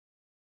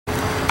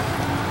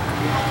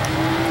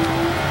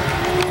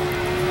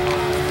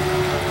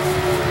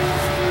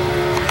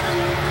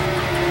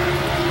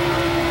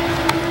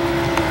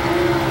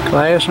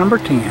Class number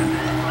 10.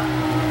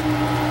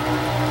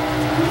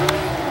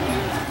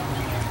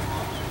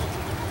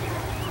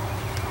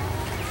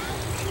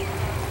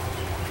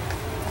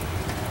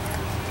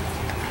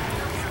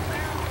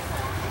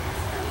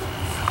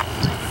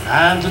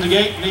 And to the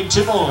gate, need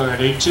two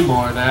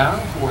more now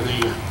for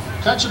the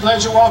Country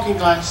Pleasure walking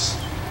class.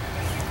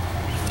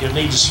 You'll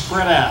need to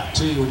spread out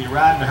too. When you're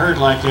riding a herd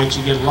like that,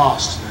 you get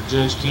lost. The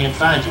judge can't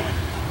find you.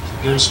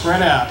 So get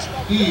spread out.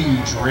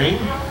 Huge ring.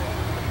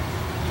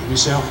 Give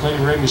yourself plenty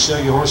of ring to show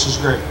your horse is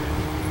great.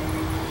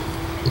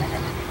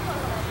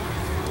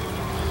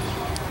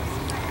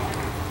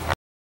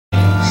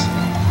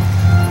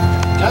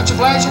 Country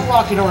Pleasure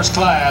walking horse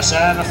class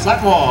and a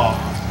flat wall.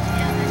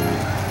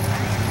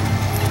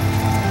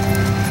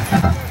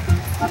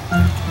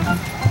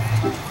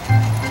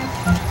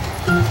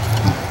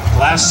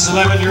 Class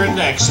 11, your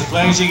index. The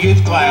Pleasure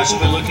Youth class will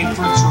be looking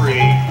for 3.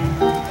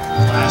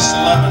 Class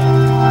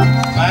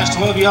 11. Class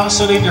 12, you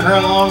also need to hurry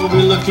along. We'll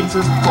be looking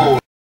for 4.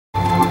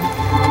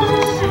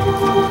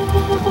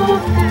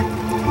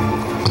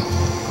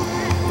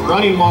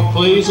 Running walk,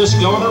 please. Let's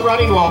go on a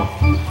running walk.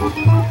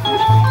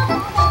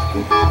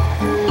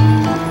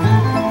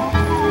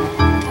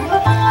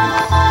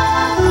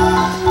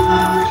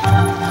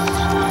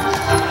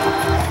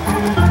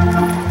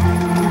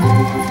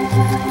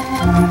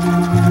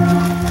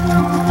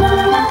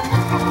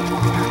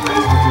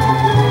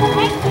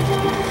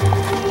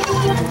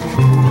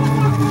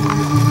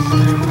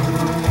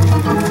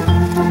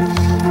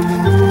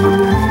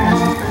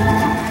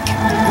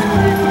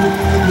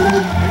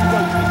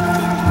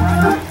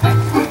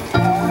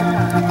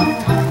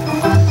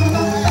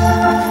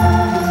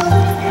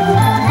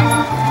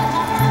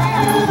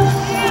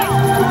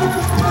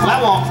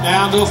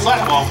 Down to a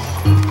flat walk.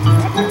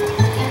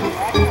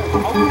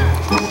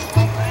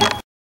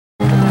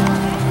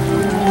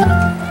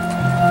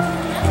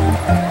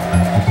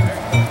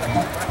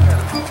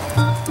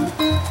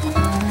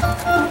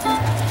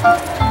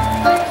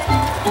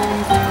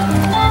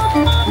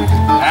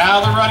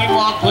 Now the running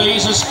walk,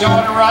 please. Let's go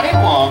on a running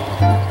walk.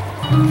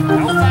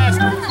 Go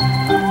faster.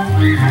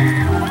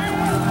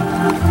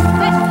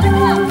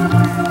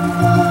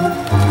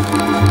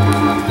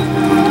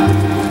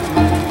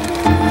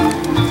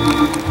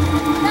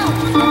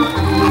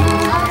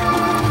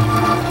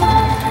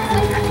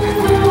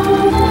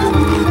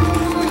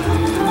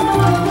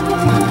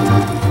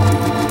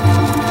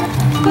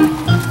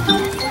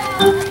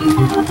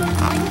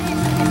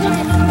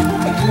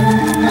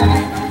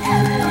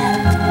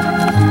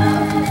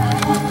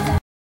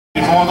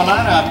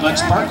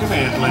 Let's park them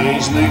in,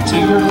 please. Move to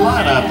your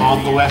lineup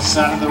on the west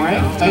side of the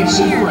ring,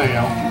 facing the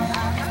rail.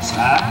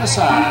 Side to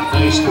side,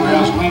 facing the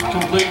rails. We've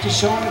complete to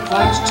showing the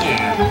class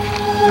 10.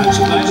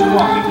 Country Pleasure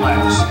walking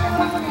class.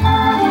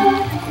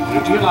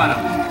 Move to your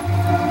lineup.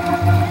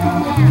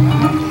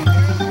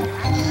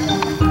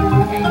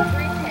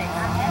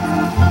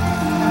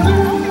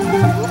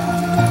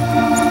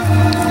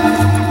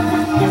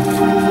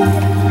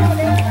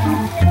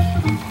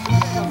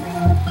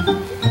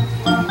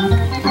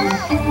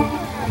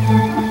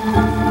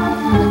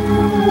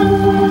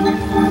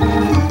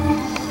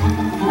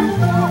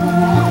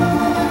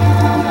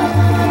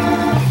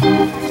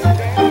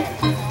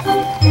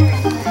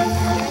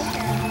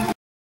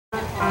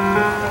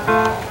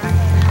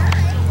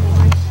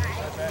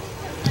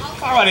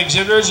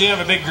 Exhibitors, you have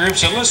a big group,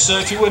 so let's,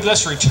 if you would,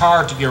 let's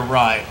retire to your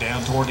right,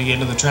 down toward the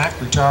end of the track.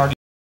 Retire to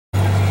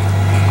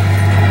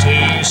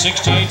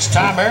 268's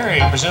Ty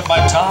Mary, presented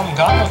by Tom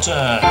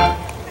Congleton.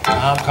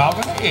 Tom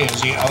Congleton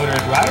is the owner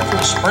and rider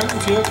from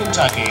Springfield,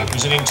 Kentucky,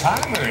 presenting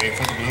Ty Mary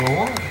for the Blue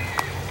Award.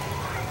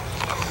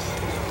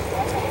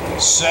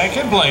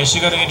 Second place, you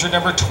go to entry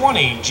number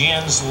 20,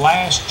 Jen's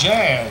Last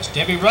Jazz,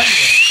 Debby Runyan,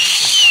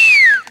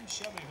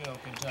 Shelbyville,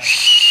 Kentucky.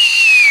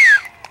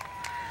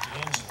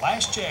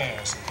 Last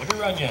Jazz, Debby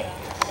Runyan.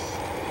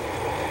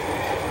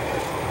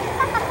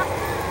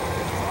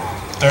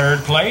 Third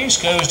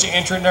place goes to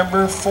entry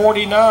number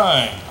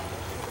 49,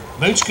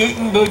 Boot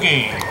Scootin'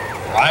 Boogie,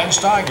 Ryan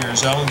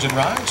Steigers owns and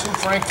rides from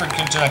Frankfort,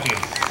 Kentucky.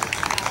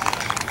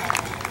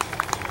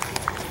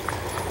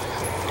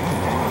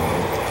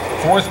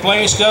 Fourth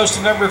place goes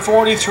to number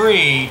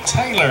 43,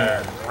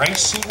 Taylor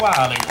Gracie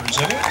Wiley,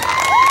 presented.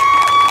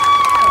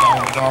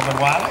 Hello, Norman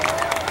Wiley.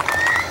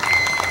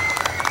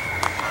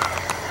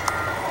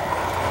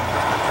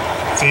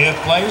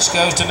 Fifth place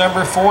goes to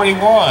number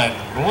 41,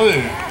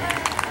 Blue,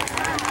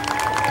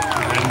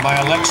 ridden by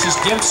Alexis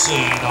Dempsey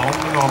and on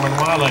to Norman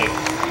Wiley.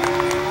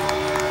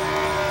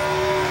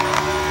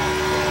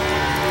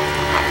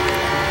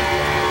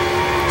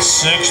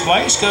 Sixth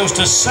place goes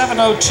to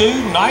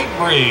 702, Night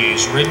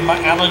Breeze, ridden by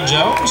Alan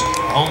Jones,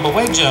 on the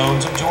way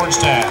Jones of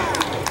Georgetown.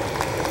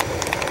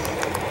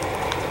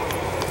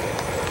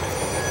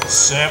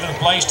 Seventh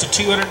place to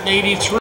 283.